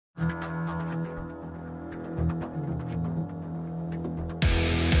Hi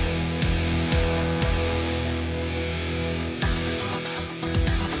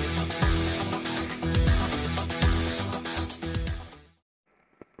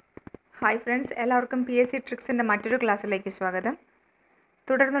friends, എല്ലാവർക്കും PSC ട്രിക്സിൻ്റെ മറ്റൊരു ക്ലാസ്സിലേക്ക് സ്വാഗതം.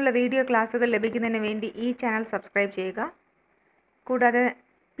 തുടർന്നുള്ള വീഡിയോ ക്ലാസ്സുകൾ ലഭിക്കുന്നതിന് വേണ്ടി ഈ ചാനൽ സബ്സ്ക്രൈബ് ചെയ്യുക. കൂടാതെ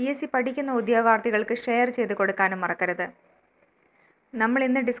PSC പഠിക്കുന്ന ഉദ്യോഗാർത്ഥികൾക്ക് ഷെയർ ചെയ്ത് കൊടുക്കാനും മറക്കരുത്. നമ്മൾ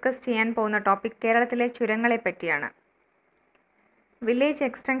ഇന്ന് ഡിസ്കസ് ചെയ്യാൻ പോകുന്ന ടോപ്പിക് കേരളത്തിലെ ചുരങ്ങളെ പറ്റിയാണ്. വില്ലേജ്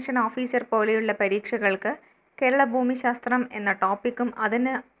എക്സ്റ്റൻഷൻ ഓഫീസർ പോലെയുള്ള പരീക്ഷകൾക്ക് കേരള ഭൂമിശാസ്ത്രം എന്ന ടോപ്പിക്കും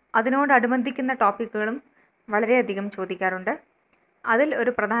അതിനോടനുബന്ധിക്കുന്ന ടോപ്പിക്കുകളും വളരെയധികം ചോദിക്കാറുണ്ട്. അതിൽ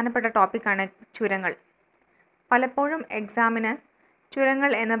ഒരു പ്രധാനപ്പെട്ട ടോപ്പിക്കാണ് ചുരങ്ങൾ. പലപ്പോഴും എക്സാമിന്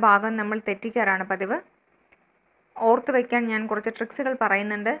ചുരങ്ങൾ എന്ന ഭാഗം നമ്മൾ തെറ്റിക്കാറാണ് പതിവ്. ഓർത്തു വയ്ക്കാൻ ഞാൻ കുറച്ച് ട്രിക്സുകൾ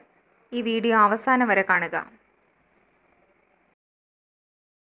പറയുന്നുണ്ട്. ഈ വീഡിയോ അവസാനം വരെ കാണുക.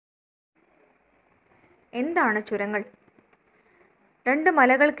 എന്താണ് ചുരങ്ങൾ? രണ്ട്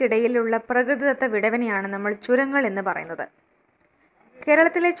മലകൾക്കിടയിലുള്ള പ്രകൃതിദത്ത വിടവിനെയാണ് നമ്മൾ ചുരങ്ങൾ എന്ന് പറയുന്നത്.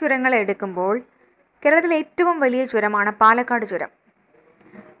 കേരളത്തിലെ ചുരങ്ങൾ എടുക്കുമ്പോൾ കേരളത്തിലെ ഏറ്റവും വലിയ ചുരമാണ് പാലക്കാട് ചുരം.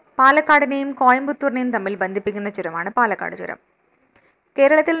 പാലക്കാടിനെയും കോയമ്പത്തൂരിനെയും തമ്മിൽ ബന്ധിപ്പിക്കുന്ന ചുരമാണ് പാലക്കാട് ചുരം.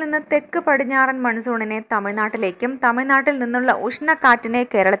 കേരളത്തിൽ നിന്ന് തെക്ക് പടിഞ്ഞാറൻ മൺസൂണിനെ തമിഴ്നാട്ടിലേക്കും തമിഴ്നാട്ടിൽ നിന്നുള്ള ഉഷ്ണക്കാറ്റിനെ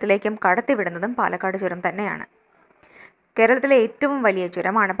കേരളത്തിലേക്കും കടത്തിവിടുന്നതും പാലക്കാട് ചുരം തന്നെയാണ്. കേരളത്തിലെ ഏറ്റവും വലിയ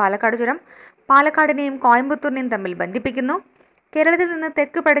ചുരമാണ് പാലക്കാട് ചുരം. പാലക്കാടിനെയും കോയമ്പത്തൂരിനെയും തമ്മിൽ ബന്ധിപ്പിക്കുന്നു. കേരളത്തിൽ നിന്ന്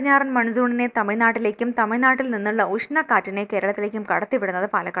തെക്ക് പടിഞ്ഞാറൻ മൺസൂണിനെ തമിഴ്നാട്ടിലേക്കും തമിഴ്നാട്ടിൽ നിന്നുള്ള ഉഷ്ണക്കാറ്റിനെ കേരളത്തിലേക്കും കടത്തിവിടുന്നത്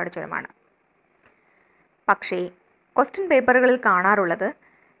പാലക്കാട് ചുരമാണ്. പക്ഷേ ക്വസ്റ്റ്യൻ പേപ്പറുകളിൽ കാണാറുള്ളത്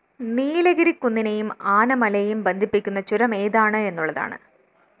നീലഗിരി കുന്നിനെയും ആനമലയെയും ബന്ധിപ്പിക്കുന്ന ചുരം ഏതാണ് എന്നുള്ളതാണ്.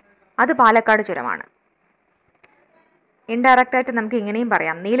 അത് പാലക്കാട് ചുരമാണ്. ഇൻഡയറക്റ്റായിട്ട് നമുക്ക് ഇങ്ങനെയും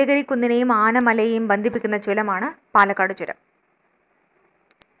പറയാം, നീലഗിരി കുന്നിനെയും ആനമലയെയും ബന്ധിപ്പിക്കുന്ന ചുരമാണ് പാലക്കാട് ചുരം.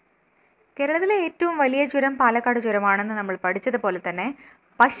 കേരളത്തിലെ ഏറ്റവും വലിയ ചുരം പാലക്കാട് ചുരമാണെന്ന് നമ്മൾ പഠിച്ചതുപോലെ തന്നെ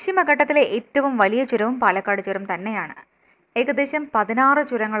പശ്ചിമഘട്ടത്തിലെ ഏറ്റവും വലിയ ചുരവും പാലക്കാട് ചുരം തന്നെയാണ്. ഏകദേശം 16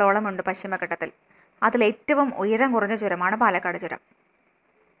 ചുരങ്ങളോളം ഉണ്ട് പശ്ചിമഘട്ടത്തിൽ. അതിൽ ഏറ്റവും ഉയരം കുറഞ്ഞ ചുരമാണ് പാലക്കാട് ചുരം.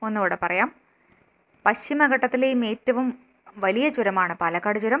 ഒന്നുകൂടെ പറയാം, പശ്ചിമഘട്ടത്തിലെയും ഏറ്റവും വലിയ ചുരമാണ്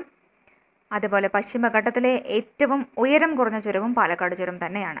പാലക്കാട് ചുരം. അതുപോലെ പശ്ചിമഘട്ടത്തിലെ ഏറ്റവും ഉയരം കുറഞ്ഞ ചുരവും പാലക്കാട് ചുരം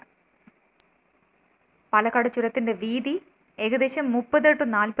തന്നെയാണ്. പാലക്കാട് ചുരത്തിൻ്റെ വീതി ഏകദേശം 30 to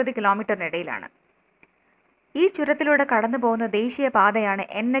 40 കിലോമീറ്ററിനിടയിലാണ്. ഈ ചുരത്തിലൂടെ കടന്നു പോകുന്ന ദേശീയ പാതയാണ്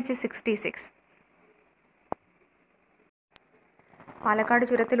NH66. പാലക്കാട്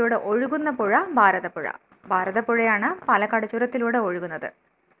ചുരത്തിലൂടെ ഒഴുകുന്ന പുഴ ഭാരതപ്പുഴ. ഭാരതപ്പുഴയാണ് പാലക്കാട് ചുരത്തിലൂടെ ഒഴുകുന്നത്.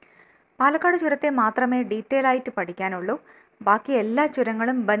 പാലക്കാട് ചുരത്തെ മാത്രമേ ഡീറ്റെയിൽ ആയിട്ട് പഠിക്കാനുള്ളൂ. ബാക്കി എല്ലാ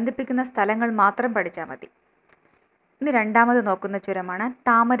ചുരങ്ങളും ബന്ധിപ്പിക്കുന്ന സ്ഥലങ്ങൾ മാത്രം പഠിച്ചാൽ മതി. ഇനി രണ്ടാമത് നോക്കുന്ന ചുരമാണ്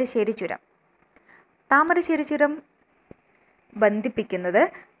താമരശ്ശേരി ചുരം. താമരശ്ശേരി ചുരം ബന്ധിപ്പിക്കുന്നത്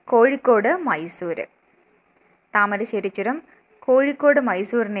കോഴിക്കോട് മൈസൂർ. താമരശ്ശേരി ചുരം കോഴിക്കോട്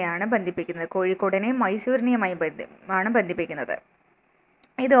മൈസൂരിനെയാണ് ബന്ധിപ്പിക്കുന്നത്. കോഴിക്കോടിനെയും മൈസൂരിനെയുമായി ബന്ധിപ്പിക്കുന്നത്.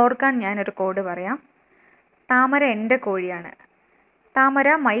 ഇത് ഓർക്കാൻ ഞാനൊരു കോഡ് പറയാം. താമര എൻ്റെ കോഴിയാണ്, താമര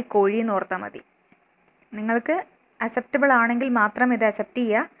മൈ കോഴി എന്ന് ഓർത്താൽ മതി. നിങ്ങൾക്ക് അക്സെപ്റ്റബിൾ ആണെങ്കിൽ മാത്രം ഇത് അക്സെപ്റ്റ്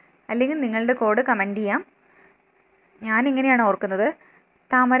ചെയ്യുക, അല്ലെങ്കിൽ നിങ്ങളുടെ കോഡ് കമൻറ്റ് ചെയ്യാം. ഞാനിങ്ങനെയാണ് ഓർക്കുന്നത്,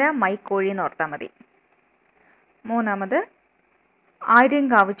 താമര മൈ കോഴി എന്ന് ഓർത്താൽ മതി. മൂന്നാമത്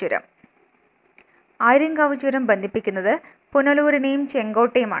ആര്യങ്കാവ് ചുരം. ആര്യങ്കാവ് ചുരം ബന്ധിപ്പിക്കുന്നത് പുനലൂരിനെയും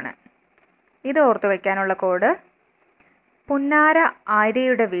ചെങ്കോട്ടയുമാണ്. ഇത് ഓർത്തു വയ്ക്കാനുള്ള കോഡ് പുന്നാര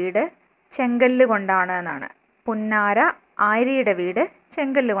ആര്യയുടെ വീട് ചെങ്കല്ല് കൊണ്ടാണ് എന്നാണ്. പുന്നാര ആര്യയുടെ വീട്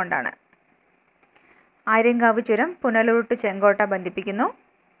ചെങ്കല്ല് കൊണ്ടാണ്. ആര്യങ്കാവ് ചുരം പുനലൂർ ടു ചെങ്കോട്ട ബന്ധിപ്പിക്കുന്നു.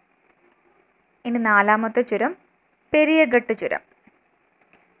 ഇനി നാലാമത്തെ ചുരം പെരിയഘട്ട് ചുരം.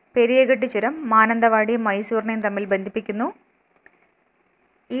 പെരിയഘട്ട് ചുരം മാനന്തവാടിയും മൈസൂരിനെയും തമ്മിൽ ബന്ധിപ്പിക്കുന്നു.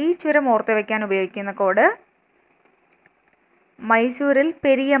 ഈ ചുരം ഓർത്തു വയ്ക്കാൻ ഉപയോഗിക്കുന്ന കോഡ് മൈസൂരിൽ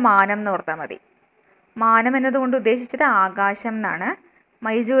പെരിയ മാനം എന്ന് ഓർത്താൽ മതി. മാനം എന്നതുകൊണ്ട് ഉദ്ദേശിച്ചത് ആകാശം എന്നാണ്.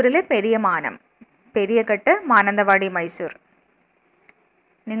 മൈസൂരിൽ പെരിയ മാനം. പെരിയഘട്ട് മാനന്തവാടി മൈസൂർ.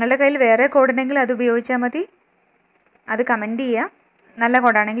 നിങ്ങളുടെ കയ്യിൽ വേറെ കോഡുണ്ടെങ്കിൽ അത് ഉപയോഗിച്ചാൽ മതി. അത് കമൻറ്റ് ചെയ്യാം. നല്ല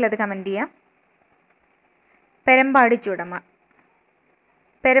കോഡാണെങ്കിൽ അത് കമൻറ്റ് ചെയ്യാം. പെരമ്പാടി ചുരം.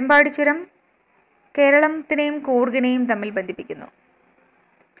 പെരമ്പാടി ചുരം കേരളത്തിനെയും കൂർഗിനെയും തമ്മിൽ ബന്ധിപ്പിക്കുന്നു.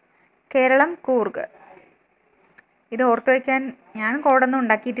 കേരളം കൂർഗ്. ഇത് ഓർത്തു വയ്ക്കാൻ ഞാൻ കോഡൊന്നും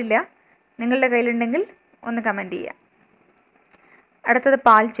ഉണ്ടാക്കിയിട്ടില്ല. നിങ്ങളുടെ കയ്യിലുണ്ടെങ്കിൽ ഒന്ന് കമൻറ്റ് ചെയ്യാം. അടുത്തത്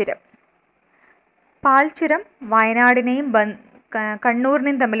പാൽച്ചുരം. പാൽച്ചുരം വയനാടിനെയും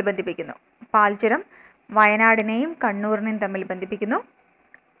കണ്ണൂരിനെയും തമ്മിൽ ബന്ധിപ്പിക്കുന്നു. പാൽച്ചുരം വയനാടിനെയും കണ്ണൂരിനെയും തമ്മിൽ ബന്ധിപ്പിക്കുന്നു.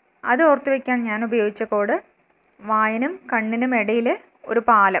 അത് ഓർത്തു വയ്ക്കാൻ ഞാൻ ഉപയോഗിച്ച കോഡ് വായനും കണ്ണിനും ഇടയിൽ ഒരു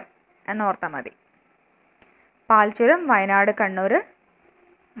പാലം എന്നോർത്താൽ മതി. പാൽച്ചുരം വയനാട് കണ്ണൂർ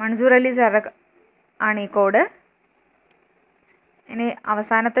മൻസൂർ അലി സാർ ആണ് ഈ കോഡ്. ഇനി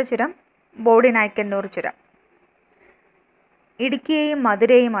അവസാനത്തെ ചുരം ബോഡി നായ്ക്കന്നൂർ ചുരം. ഇടുക്കിയെയും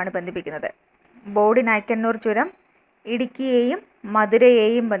മധുരയെയുമാണ് ബന്ധിപ്പിക്കുന്നത്. ബോഡി നായ്ക്കന്നൂർ ചുരം ഇടുക്കിയെയും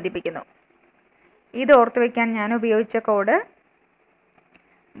മധുരയെയും ബന്ധിപ്പിക്കുന്നു. ഇത് ഓർത്ത് വയ്ക്കാൻ ഞാൻ ഉപയോഗിച്ച കോഡ്,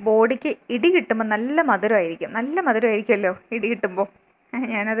 ബോഡിക്ക് ഇടി കിട്ടുമ്പോൾ നല്ല മധുരമായിരിക്കുമല്ലോ ഇടി കിട്ടുമ്പോൾ.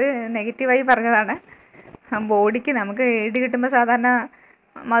 ഞാനത് നെഗറ്റീവായി പറഞ്ഞതാണ്. ബോഡിക്ക് നമുക്ക് ഇടി കിട്ടുമ്പോൾ സാധാരണ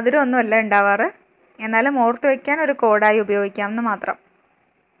മധുരമൊന്നുമല്ല ഉണ്ടാവാറ്. എന്നാലും ഓർത്ത് വയ്ക്കാൻ ഒരു കോഡായി ഉപയോഗിക്കാമെന്ന് മാത്രം.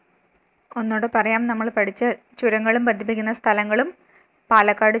 ഒന്നുകൂടെ പറയാം, നമ്മൾ പഠിച്ച ചുരങ്ങളും ബന്ധിപ്പിക്കുന്ന സ്ഥലങ്ങളും.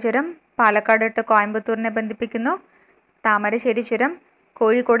 പാലക്കാട് ചുരം പാലക്കാട് ടു കോയമ്പത്തൂരിനെ ബന്ധിപ്പിക്കുന്നു. താമരശ്ശേരി ചുരം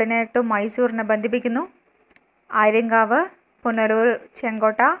കോഴിക്കോടിനെ ടു മൈസൂരിനെ ബന്ധിപ്പിക്കുന്നു. ആര്യങ്കാവ് പുനലൂർ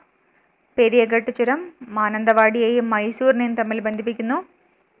ചെങ്കോട്ട. പെരിയഘട്ട് ചുരം മാനന്തവാടിയെയും മൈസൂരിനെയും തമ്മിൽ ബന്ധിപ്പിക്കുന്നു.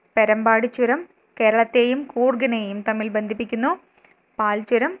 പെരമ്പാടി ചുരം കേരളത്തെയും കൂർഗിനെയും തമ്മിൽ ബന്ധിപ്പിക്കുന്നു. പാൽ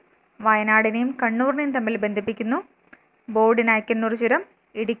ചുരം വയനാടിനെയും കണ്ണൂരിനെയും തമ്മിൽ ബന്ധിപ്പിക്കുന്നു. ബോഡി നായ്ക്കന്നൂർ ചുരം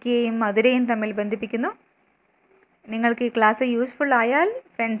ഇടുക്കിയെയും മധുരയും തമ്മിൽ ബന്ധിപ്പിക്കുന്നു. നിങ്ങൾക്ക് ഈ ക്ലാസ് യൂസ്ഫുൾ ആയാൽ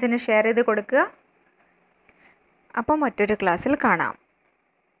ഫ്രണ്ട്സിന് ഷെയർ ചെയ്ത് കൊടുക്കുക. അപ്പോൾ മറ്റൊരു ക്ലാസ്സിൽ കാണാം.